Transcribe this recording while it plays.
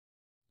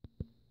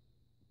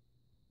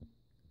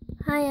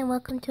Hi and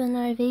welcome to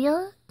another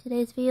video.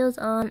 Today's video is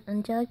on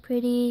Angelic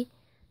Pretty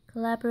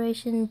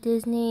collaboration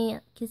Disney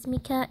Kiss Me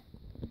Cat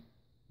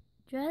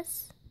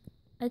dress.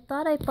 I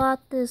thought I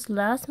bought this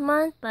last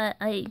month, but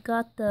I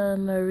got the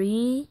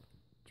Marie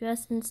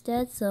dress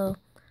instead, so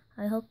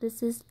I hope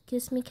this is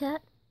Kiss Me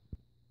Cat.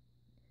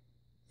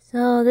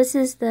 So this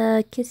is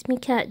the Kiss Me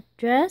Cat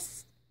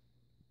dress.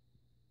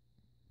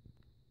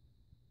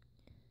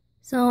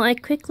 So I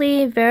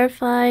quickly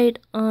verified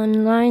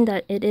online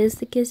that it is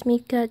the Kiss Me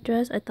Cat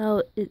dress. I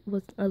thought it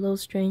was a little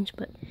strange,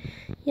 but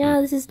yeah,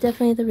 this is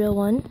definitely the real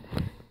one.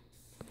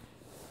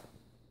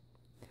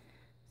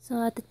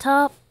 So at the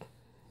top,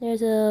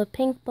 there's a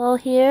pink bow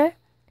here.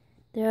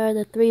 There are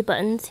the 3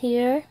 buttons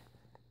here.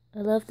 I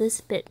love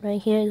this bit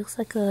right here. It looks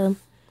like a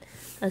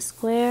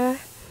square.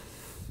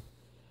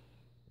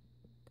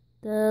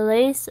 The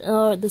lace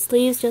or the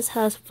sleeves just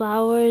has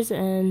flowers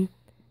and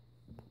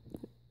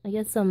I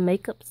guess some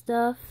makeup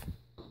stuff.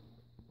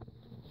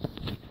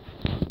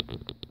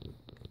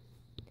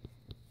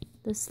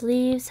 The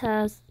sleeves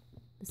has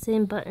the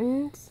same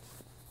buttons.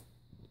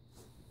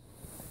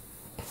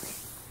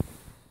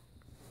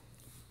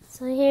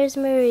 So here's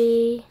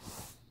Marie.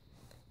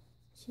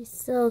 She's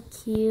so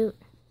cute.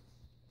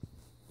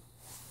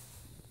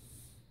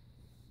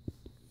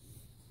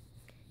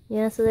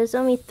 Yeah, so there's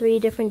only 3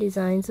 different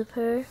designs of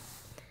her.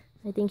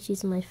 I think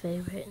she's my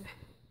favorite.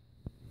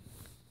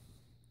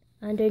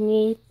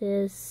 Underneath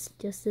is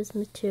just this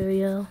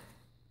material.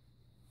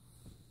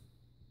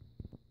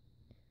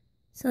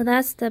 So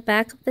that's the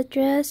back of the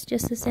dress,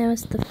 just the same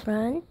as the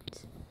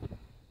front.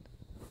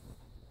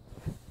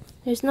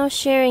 There's no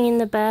shirring in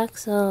the back,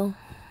 so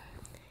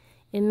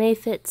it may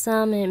fit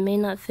some and it may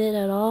not fit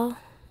at all.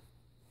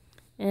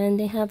 And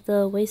they have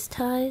the waist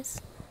ties.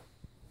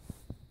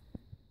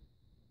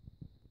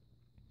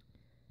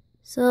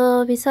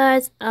 So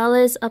besides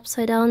Alice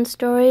Upside Down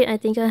story, I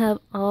think I have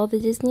all the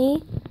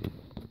Disney.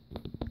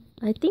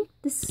 I think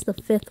this is the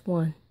 5th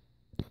one.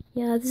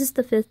 Yeah, this is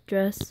the 5th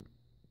dress.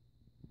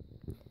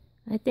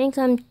 I think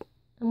I'm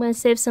gonna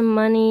save some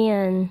money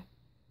and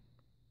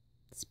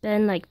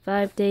spend like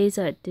 5 days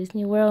at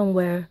Disney World and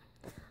wear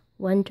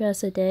 1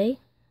 dress a day.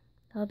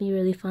 That'll be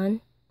really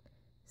fun.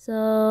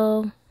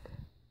 So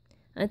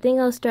I think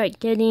I'll start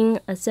getting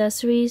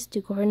accessories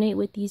to coordinate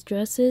with these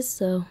dresses.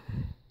 So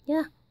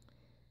yeah,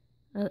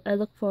 I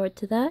look forward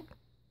to that.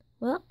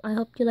 Well, I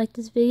hope you liked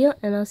this video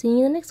and I'll see you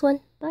in the next one.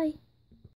 Bye.